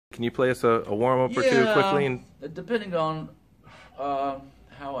Can you play us a warm-up or two quickly? And Depending on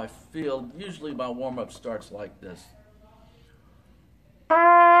how I feel, usually my warm-up starts like this. I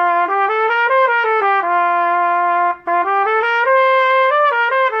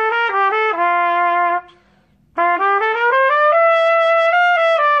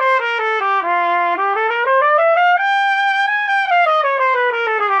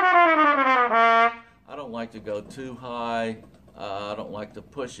don't like to go too high. I don't like to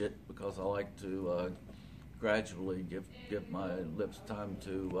push it because I like to gradually give my lips time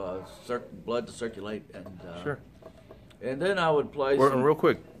to blood to circulate, and sure. And then I would play. And real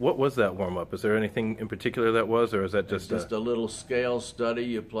quick, what was that warm up? Is there anything in particular that was, or is that just a little scale study?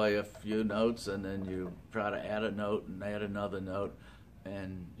 You play a few notes, and then you try to add a note and add another note,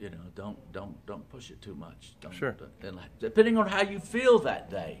 and don't push it too much. Sure. Depending on how you feel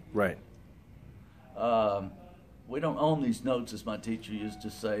that day. Right. We don't own these notes, as my teacher used to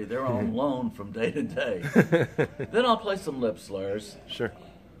say. They're on loan from day to day. Then I'll play some lip slurs. Sure.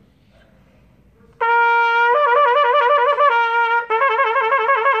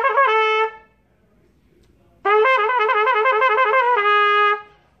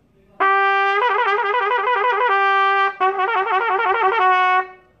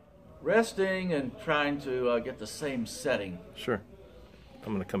 Resting and trying to get the same setting. Sure.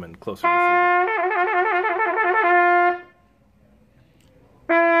 I'm going to come in closer to see that.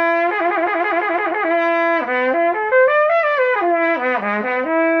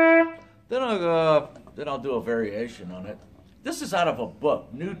 Then I'll do a variation on it. This is out of a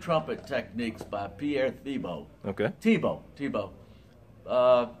book, New Trumpet Techniques by Pierre Thibault. Okay. Thibault.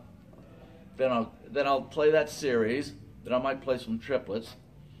 Then I'll play that series. Then I might play some triplets.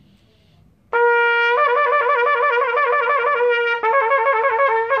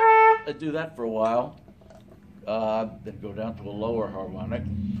 I do that for a while. Then go down to a lower harmonic.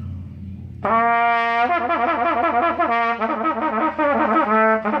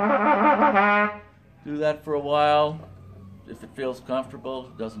 Do that for a while. If it feels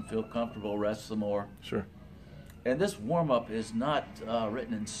comfortable, doesn't feel comfortable, rest some more. Sure. And this warm-up is not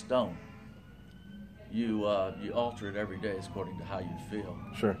written in stone. You alter it every day according to how you feel.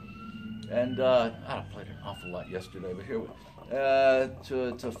 Sure. And I played an awful lot yesterday, but here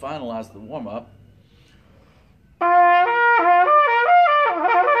to finalize the warm-up.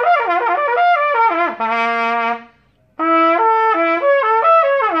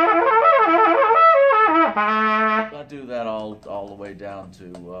 I do that all the way down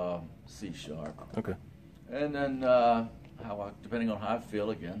to C sharp. Okay. And then depending on how I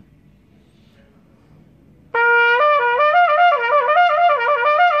feel again.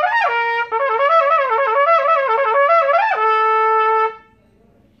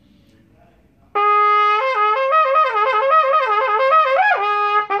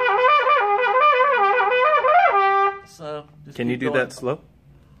 So can you do going. that slow?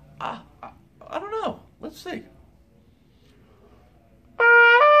 I don't know. Let's see.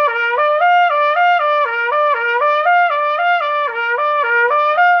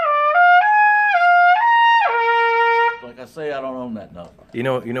 Like I say, I don't own that note. You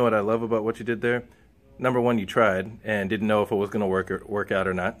know what I love about what you did there? Number one, you tried and didn't know if it was going to work out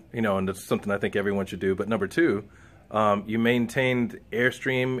or not. And that's something I think everyone should do. But number two, you maintained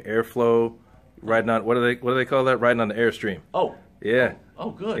airstream, airflow, riding on what do they call that? Riding on the airstream. Oh. Yeah.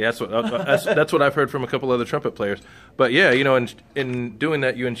 Oh, good. Yeah, that's what I've heard from a couple other trumpet players. But yeah, in doing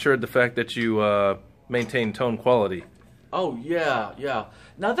that, you ensured the fact that you maintained tone quality. Oh yeah.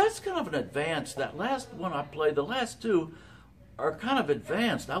 Now that's kind of an advanced. That last one I played, the last two are kind of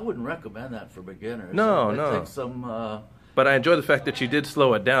advanced. I wouldn't recommend that for beginners. No. Take some. But I enjoy the fact that you did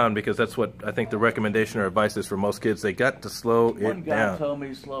slow it down, because that's what I think the recommendation or advice is for most kids. They got to slow it down. One guy told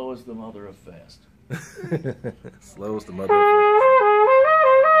me slow is the mother of fast. Slow is the mother of fast.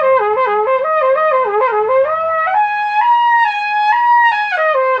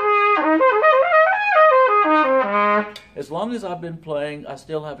 As long as I've been playing, I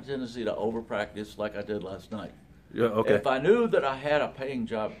still have a tendency to over-practice like I did last night. Yeah, okay. If I knew that I had a paying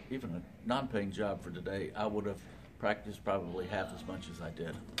job, even a non-paying job for today, I would have practiced probably half as much as I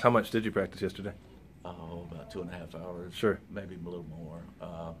did. How much did you practice yesterday? Oh, about 2.5 hours. Sure. Maybe a little more.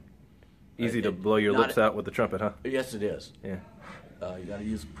 Easy to blow your lips out with the trumpet, huh? Yes, it is. Yeah. You got to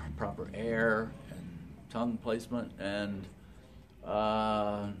use proper air and tongue placement and.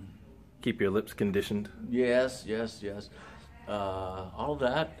 Keep your lips conditioned. Yes. All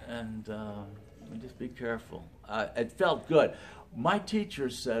that, and just be careful. It felt good. My teacher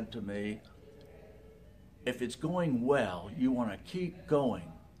said to me, if it's going well, you want to keep going.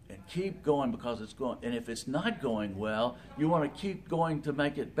 and keep going because it's going. And if it's not going well, you want to keep going to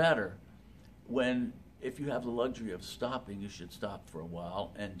make it better. If you have the luxury of stopping, you should stop for a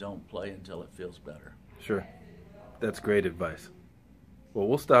while and don't play until it feels better. Sure. That's great advice. Well,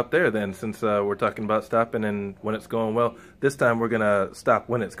 we'll stop there then, since we're talking about stopping and when it's going well. This time we're going to stop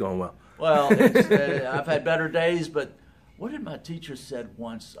when it's going well. Well, I've had better days, but what did my teacher said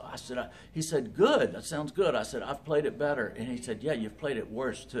once? He said, good, that sounds good. I said, I've played it better. And he said, yeah, you've played it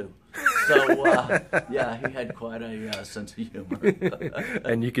worse too. So, yeah, he had quite a sense of humor.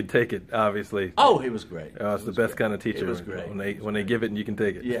 And you could take it, obviously. Oh, he was great. It's the best kind of teacher. He was great. When they give it and you can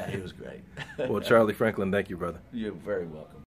take it. Yeah, he was great. Well, Charlie Franklin, thank you, brother. You're very welcome.